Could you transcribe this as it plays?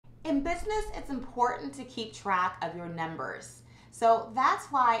In business, it's important to keep track of your numbers. So that's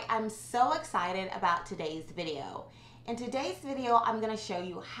why I'm so excited about today's video. In today's video, I'm going to show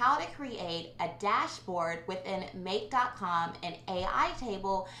you how to create a dashboard within Make.com and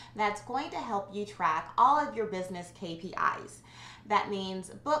AITable that's going to help you track all of your business KPIs. That means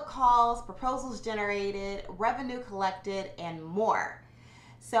book calls, proposals generated, revenue collected, and more.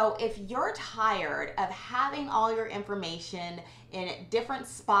 So if you're tired of having all your information in different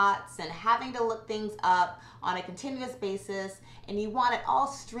spots and having to look things up on a continuous basis and you want it all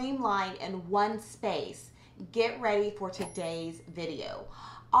streamlined in one space, get ready for today's video.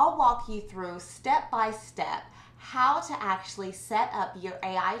 I'll walk you through step by step how to actually set up your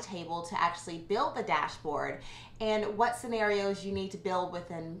AITable to actually build the dashboard and what scenarios you need to build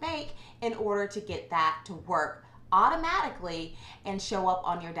within Make in order to get that to work automatically and show up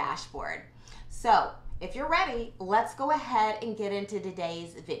on your dashboard. So if you're ready, let's go ahead and get into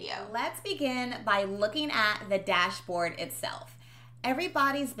today's video. Let's begin by looking at the dashboard itself.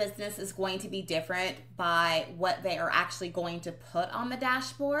 Everybody's business is going to be different by what they are actually going to put on the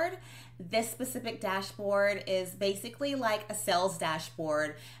dashboard. This specific dashboard is basically like a sales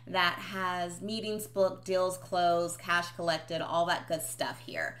dashboard that has meetings booked, deals closed, cash collected, all that good stuff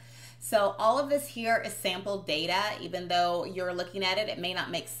here. So all of this here is sample data. Even though you're looking at it, it may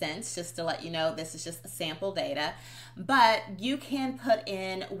not make sense. Just to let you know, this is just a sample data. But you can put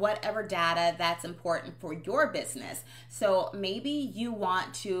in whatever data that's important for your business. So maybe you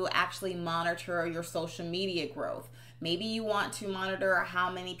want to actually monitor your social media growth. Maybe you want to monitor how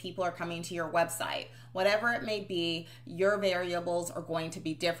many people are coming to your website. Whatever it may be, your variables are going to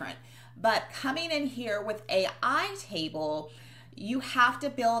be different. But coming in here with AITable, you have to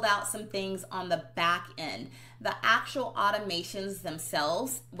build out some things on the back end. The actual automations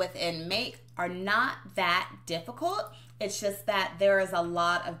themselves within Make are not that difficult. It's just that there is a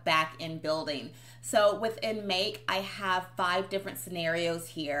lot of back end building. So within Make, I have 5 different scenarios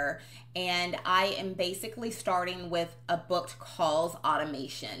here, and I am basically starting with a booked calls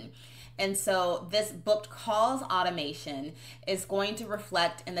automation. And so this booked calls automation is going to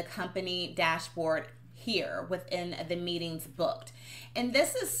reflect in the company dashboard here within the meetings booked. And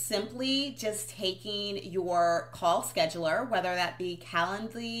this is simply just taking your call scheduler, whether that be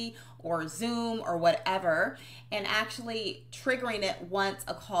Calendly or Zoom or whatever, and actually triggering it once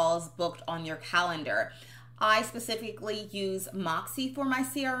a call is booked on your calendar. I specifically use Moxie for my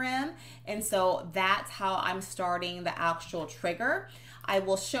CRM, and so that's how I'm starting the actual trigger. I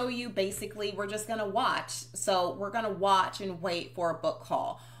will show you basically, we're just gonna watch. So we're gonna watch and wait for a book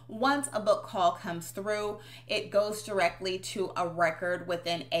call. Once a book call comes through, it goes directly to a record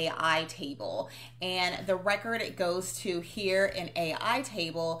within AITable. And the record it goes to here in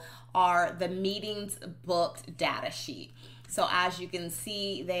AITable are the meetings booked data sheet. So as you can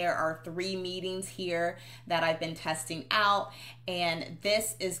see, there are 3 meetings here that I've been testing out, and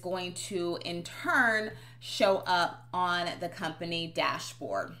this is going to in turn show up on the company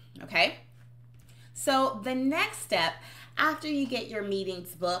dashboard, okay? So the next step after you get your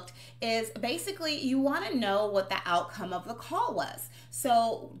meetings booked is basically you want to know what the outcome of the call was.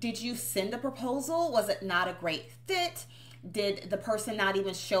 So did you send a proposal? Was it not a great fit? Did the person not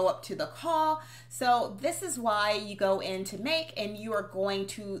even show up to the call? So this is why you go into Make and you are going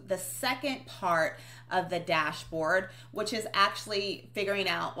to the second part of the dashboard, which is actually figuring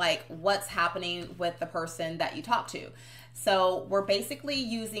out like what's happening with the person that you talk to. So we're basically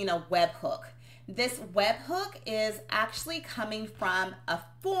using a webhook. This webhook is actually coming from a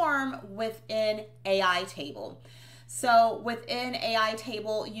form within AITable. So within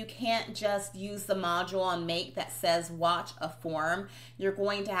AITable, you can't just use the module on Make that says watch a form. You're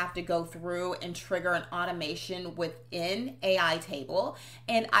going to have to go through and trigger an automation within AITable.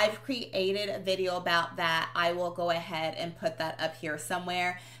 And I've created a video about that. I will go ahead and put that up here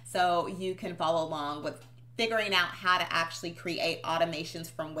somewhere so you can follow along with figuring out how to actually create automations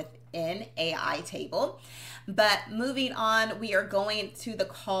from within AITable. But moving on, we are going to the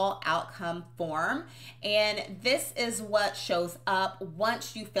call outcome form, and this is what shows up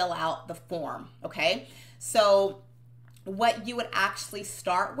once you fill out the form, okay? So what you would actually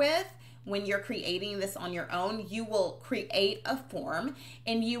start with when you're creating this on your own, you will create a form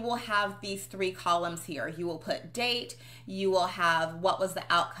and you will have these 3 columns here. You will put date, you will have what was the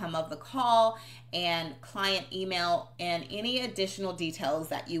outcome of the call, and client email, and any additional details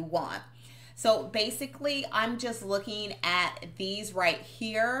that you want. So basically, I'm just looking at these right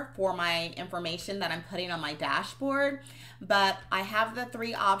here for my information that I'm putting on my dashboard, but I have the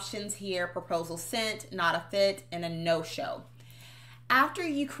 3 options here: proposal sent, not a fit, and a no-show. After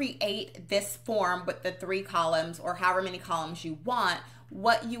you create this form with the 3 columns or however many columns you want,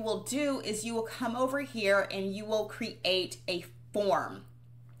 what you will do is you will come over here and you will create a form.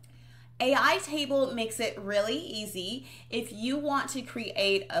 AITable makes it really easy. If you want to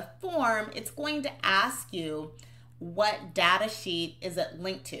create a form, it's going to ask you what data sheet is it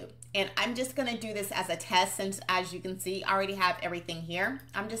linked to. And I'm just going to do this as a test since, as you can see, I already have everything here.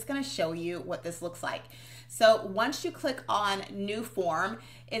 I'm just going to show you what this looks like. So once you click on new form,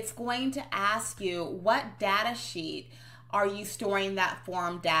 it's going to ask you what data sheet are you storing that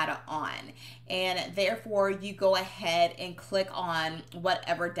form data on, and therefore you go ahead and click on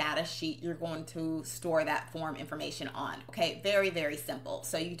whatever data sheet you're going to store that form information on. Okay, very, very simple.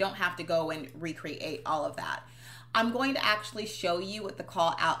 So you don't have to go and recreate all of that. I'm going to actually show you what the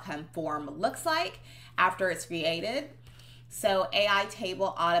call outcome form looks like after it's created. So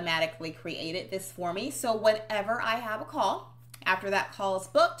AITable automatically created this for me. So whenever I have a call, after that call is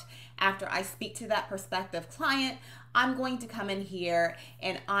booked, after I speak to that prospective client, I'm going to come in here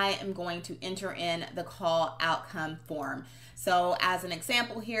and I am going to enter in the call outcome form. So as an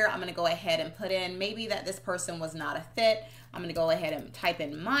example here, I'm going to go ahead and put in maybe that this person was not a fit. I'm going to go ahead and type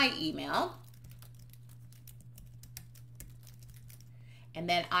in my email. And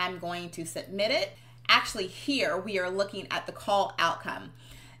then I'm going to submit it. Actually, here we are looking at the call outcome.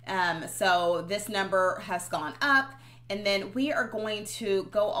 So this number has gone up. And then we are going to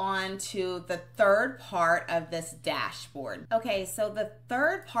go on to the third part of this dashboard. Okay, so the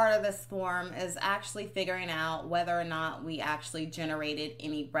third part of this form is actually figuring out whether or not we actually generated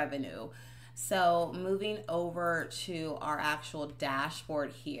any revenue. So moving over to our actual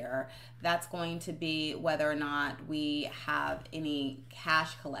dashboard here, that's going to be whether or not we have any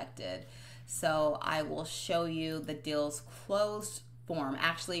cash collected. So I will show you the deals closed form.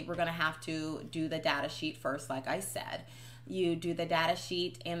 Actually, we're going to have to do the data sheet first, like I said. You do the data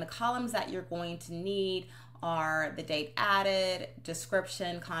sheet, and the columns that you're going to need are the date added,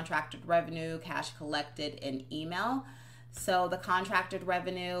 description, contracted revenue, cash collected, and email. So the contracted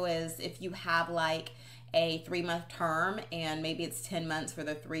revenue is if you have like a 3-month term and maybe it's 10 months for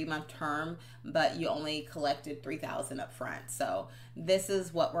the 3-month term, but you only collected $3,000 up front. So this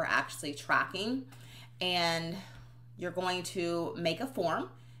is what we're actually tracking. And you're going to make a form,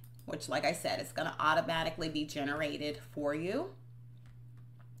 which, like I said, it's going to automatically be generated for you.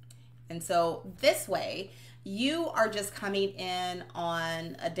 And so this way, you are just coming in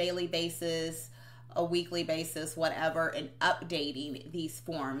on a daily basis, a weekly basis, whatever, and updating these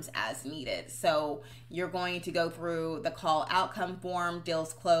forms as needed. So you're going to go through the call outcome form,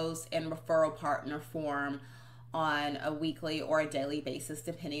 deals closed, and referral partner form on a weekly or a daily basis,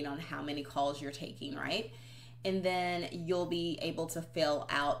 depending on how many calls you're taking, right? And then you'll be able to fill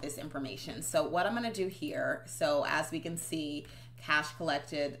out this information. So what I'm going to do here, so as we can see, cash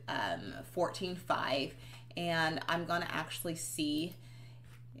collected 14.5, and I'm going to actually see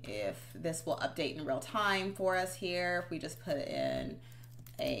if this will update in real time for us here. If we just put in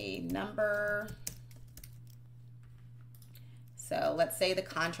a number. So let's say the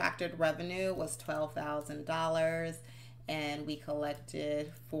contracted revenue was $12,000 and we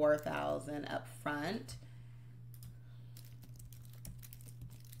collected $4,000 up front.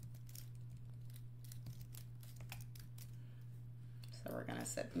 So we're going to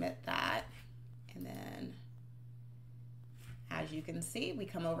submit that, and then as you can see, we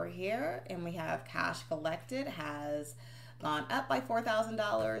come over here and we have cash collected has gone up by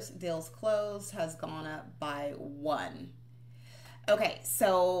 $4,000. Deals closed has gone up by 1. Okay,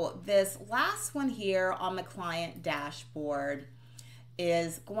 so this last one here on the client dashboard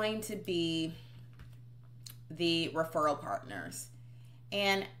is going to be the referral partners.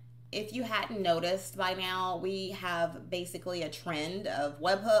 And if you hadn't noticed by now, we have basically a trend of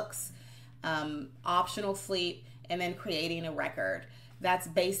webhooks, optional sleep, and then creating a record. That's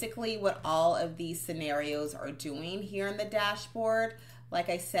basically what all of these scenarios are doing here in the dashboard. Like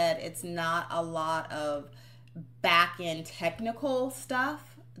I said, it's not a lot of back-end technical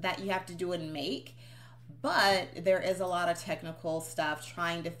stuff that you have to do and make, but there is a lot of technical stuff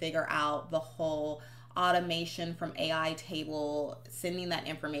trying to figure out the whole automation from AITable, sending that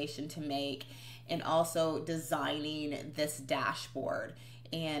information to make, and also designing this dashboard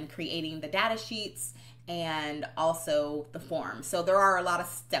and creating the data sheets and also the form. So there are a lot of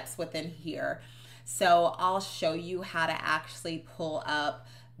steps within here. So I'll show you how to actually pull up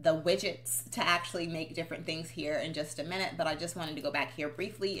the widgets to actually make different things here in just a minute, but I just wanted to go back here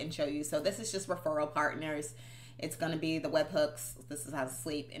briefly and show you. So this is just referral partners. It's going to be the webhooks. This is how to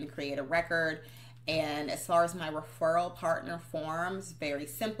sleep and create a record. And as far as my referral partner forms, very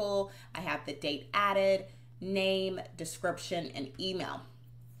simple. I have the date added, name, description, and email.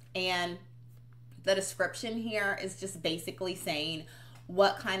 And the description here is just basically saying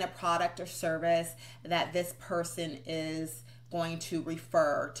what kind of product or service that this person is going to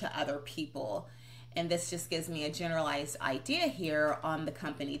refer to other people. And this just gives me a generalized idea here on the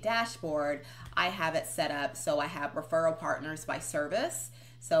company dashboard. I have it set up so I have referral partners by service.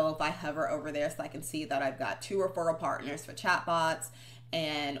 So if I hover over there, so I can see that I've got 2 referral partners for chatbots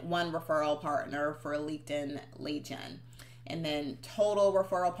and 1 referral partner for LinkedIn lead gen. And then total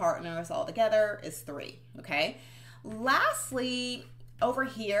referral partners altogether is 3, okay? Lastly, over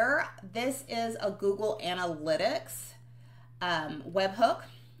here, this is a Google Analytics webhook.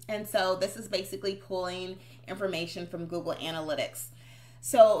 And so this is basically pulling information from Google Analytics.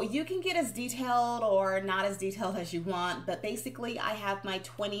 So you can get as detailed or not as detailed as you want, but basically I have my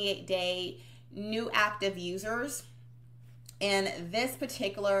 28-day new active users. And this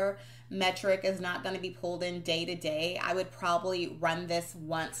particular metric is not going to be pulled in day to day. I would probably run this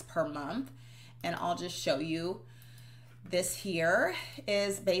once per month, and I'll just show you. This here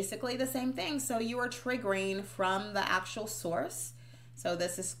is basically the same thing. So you are triggering from the actual source. So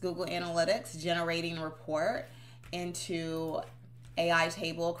this is Google Analytics generating a report into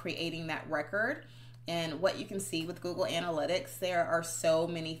AITable, creating that record. And what you can see with Google Analytics, there are so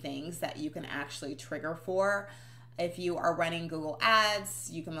many things that you can actually trigger for. If you are running Google Ads,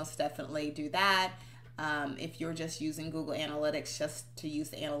 you can most definitely do that. If you're just using Google Analytics just to use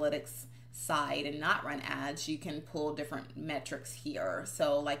the analytics side and not run ads, you can pull different metrics here.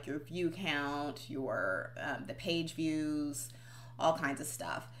 So like your view count, your the page views, all kinds of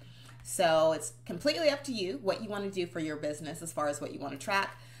stuff. So it's completely up to you what you want to do for your business as far as what you want to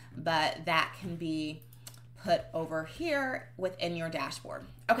track, but that can be put over here within your dashboard.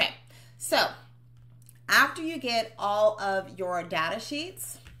 Okay, so after you get all of your data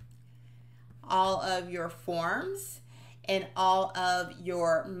sheets, all of your forms, and all of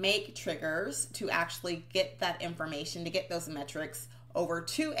your make triggers to actually get that information, to get those metrics over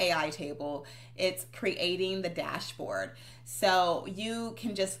to AITable, it's creating the dashboard. So you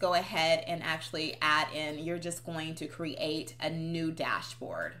can just go ahead and actually add in, you're just going to create a new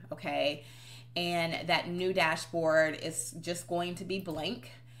dashboard, okay? And that new dashboard is just going to be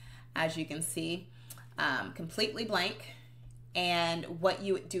blank, as you can see, completely blank. And what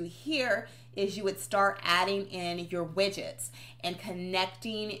you would do here is you would start adding in your widgets and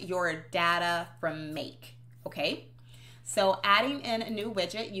connecting your data from Make, okay? So adding in a new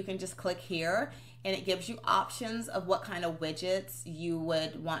widget, you can just click here and it gives you options of what kind of widgets you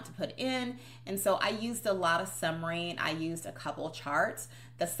would want to put in. And so I used a lot of summary and I used a couple charts.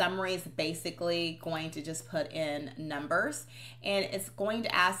 The summary is basically going to just put in numbers and it's going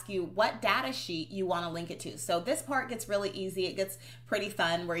to ask you what data sheet you want to link it to. So this part gets really easy. It gets pretty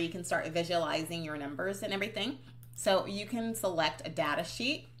fun where you can start visualizing your numbers and everything. So you can select a data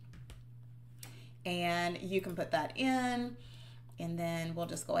sheet and you can put that in, and then we'll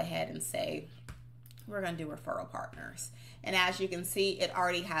just go ahead and say we're going to do referral partners. And as you can see, it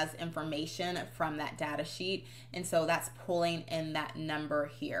already has information from that data sheet, and so that's pulling in that number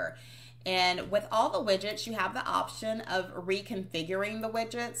here. And with all the widgets, you have the option of reconfiguring the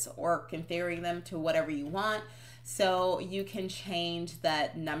widgets or configuring them to whatever you want. So you can change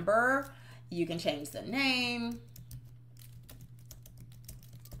that number, you can change the name,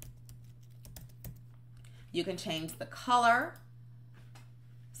 you can change the color.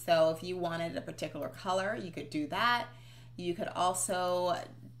 So if you wanted a particular color, you could do that. You could also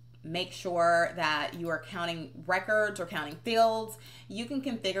make sure that you are counting records or counting fields. You can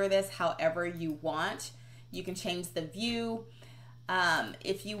configure this however you want. You can change the view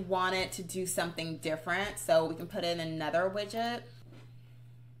if you want it to do something different. So we can put in another widget.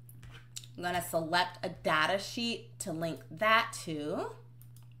 I'm going to select a data sheet to link that to.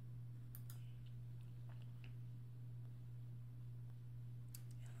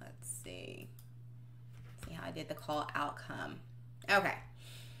 See how I did the call outcome. Okay.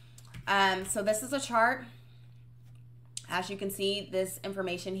 So this is a chart. As you can see, this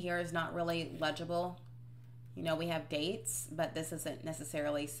information here is not really legible. You know, we have dates, but this isn't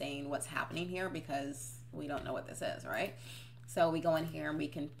necessarily saying what's happening here because we don't know what this is, right? So we go in here and we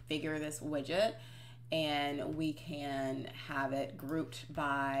configure this widget and we can have it grouped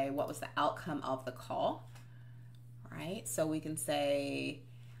by what was the outcome of the call, right? So we can say,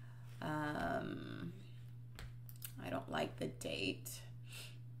 I don't like the date.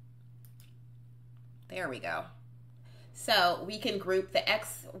 There we go. So we can group the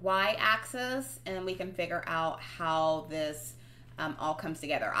X, Y axis and we can figure out how this all comes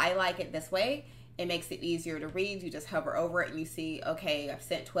together. I like it this way. It makes it easier to read. You just hover over it and you see, okay, I've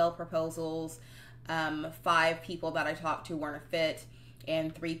sent 12 proposals, 5 people that I talked to weren't a fit,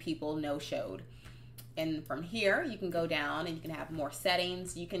 and 3 people no-showed. And from here, you can go down and you can have more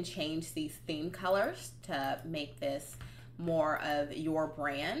settings. You can change these theme colors to make this more of your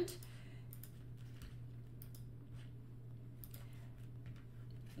brand.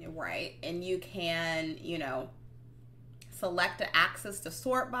 Right, and you can, you know, select the axis to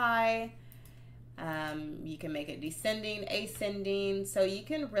sort by. You can make it descending, ascending, so you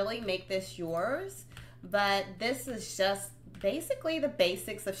can really make this yours. But this is just basically the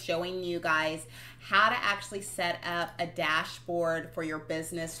basics of showing you guys how to actually set up a dashboard for your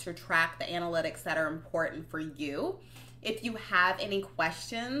business to track the analytics that are important for you. If you have any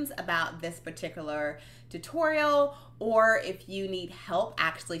questions about this particular tutorial, or if you need help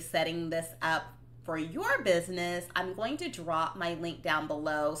actually setting this up for your business, I'm going to drop my link down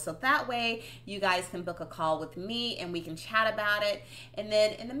below, so that way you guys can book a call with me and we can chat about it. And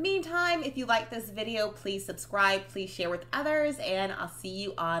then in the meantime, if you like this video, please subscribe, please share with others, and I'll see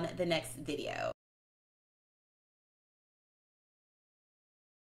you on the next video.